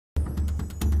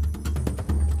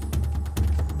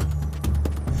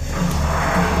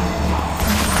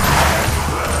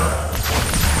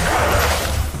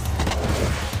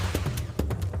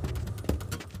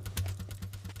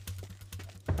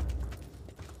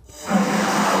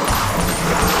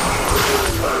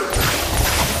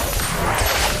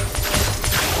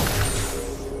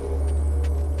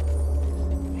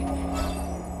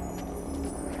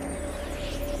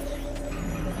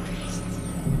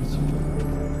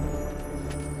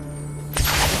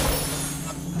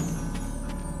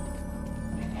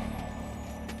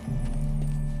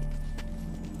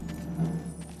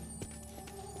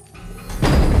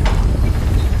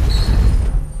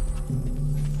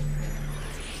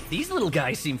These little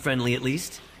guys seem friendly at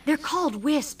least. They're called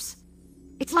wisps.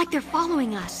 It's like they're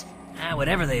following us.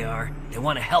 Whatever they are, they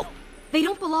want to help. They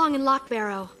don't belong in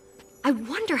Lockbarrow. I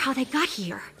wonder how they got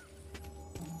here.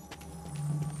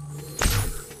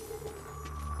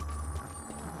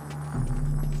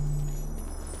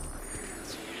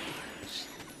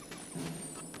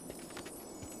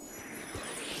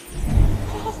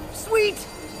 Oh, sweet!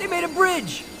 They made a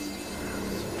bridge!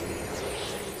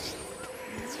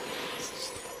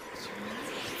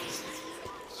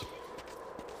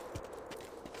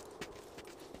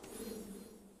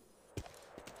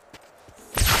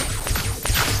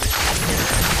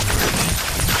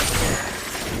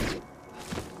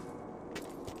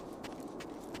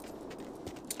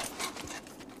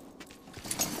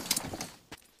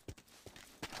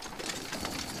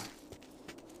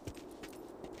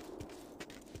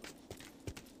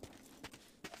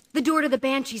 The door to the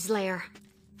Banshee's lair.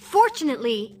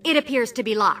 Fortunately, it appears to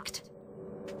be locked.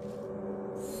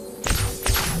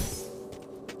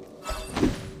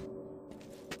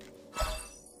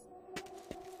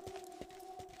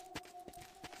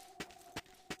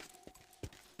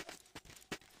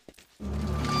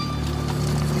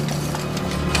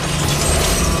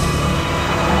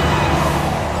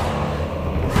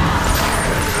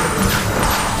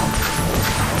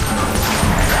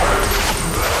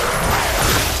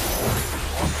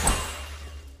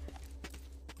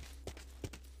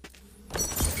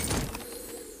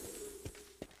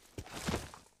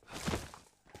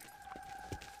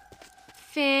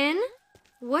 Finn,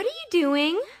 what are you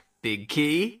doing? Big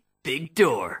key, big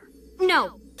door.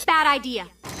 No, bad idea.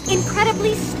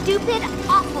 Incredibly stupid,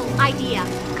 awful idea.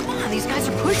 Come on, these guys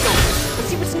are pushovers. Let's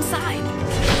see what's inside.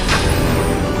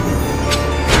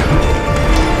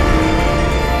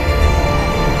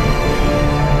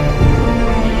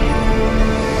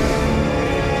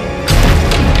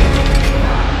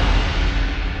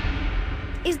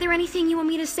 Is there anything you want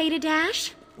me to say to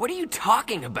Dash? What are you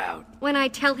talking about? When I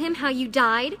tell him how you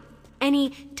died? Any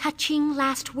touching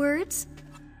last words?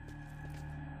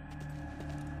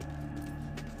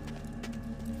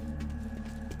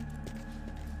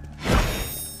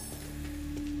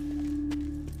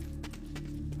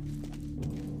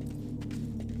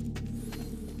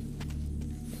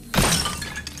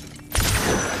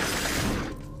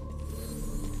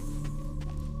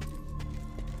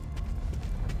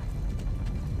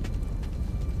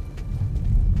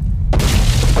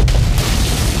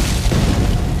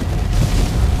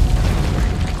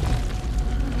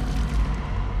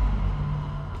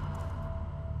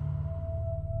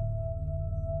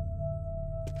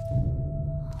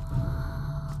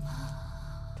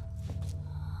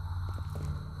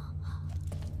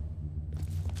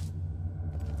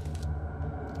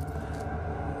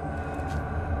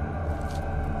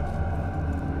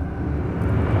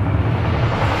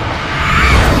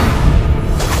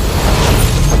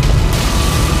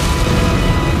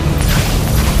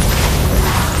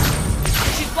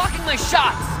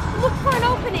 Look for an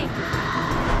opening!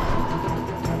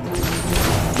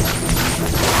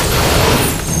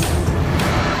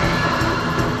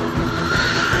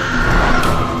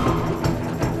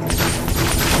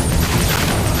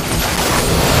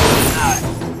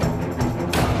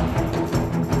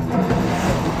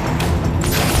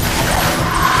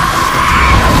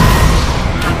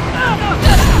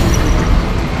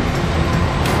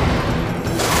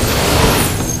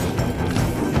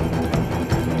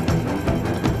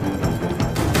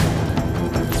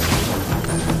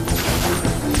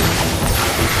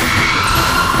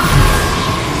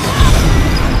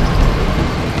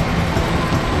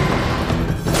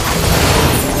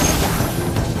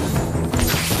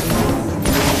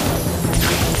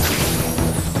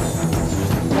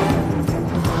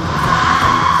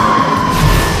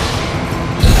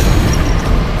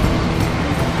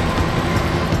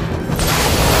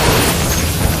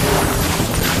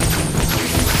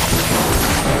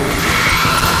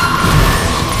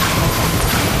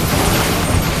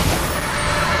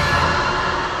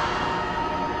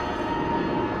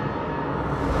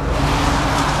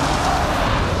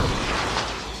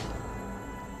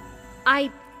 I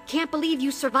can't believe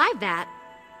you survived that.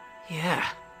 Yeah,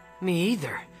 me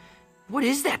either. What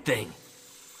is that thing?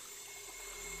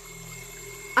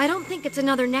 I don't think it's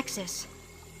another Nexus.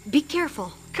 Be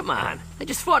careful. Come on, I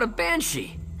just fought a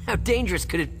Banshee. How dangerous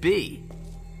could it be?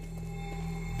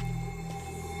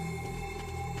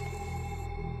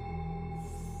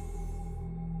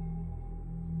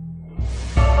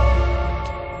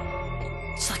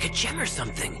 It's like a gem or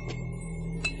something.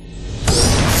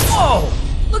 Whoa!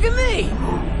 Look at me!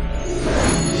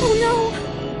 Oh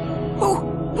no!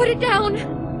 Oh! Put it down!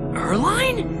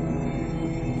 Erline?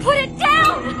 Put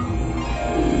down!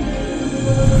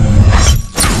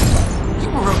 You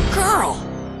were a girl!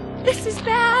 This is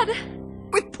bad!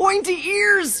 With pointy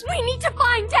ears! We need to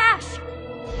find Dash!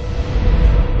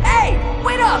 Hey!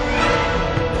 Wait up!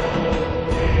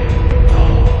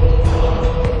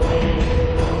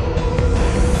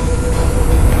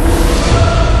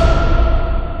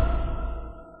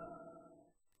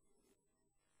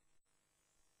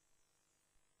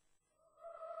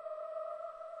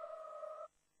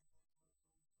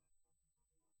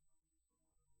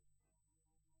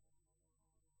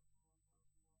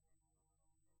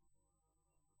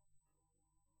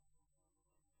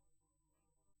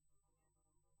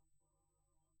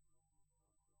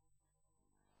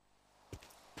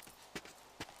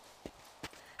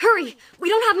 Hurry! We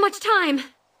don't have much time!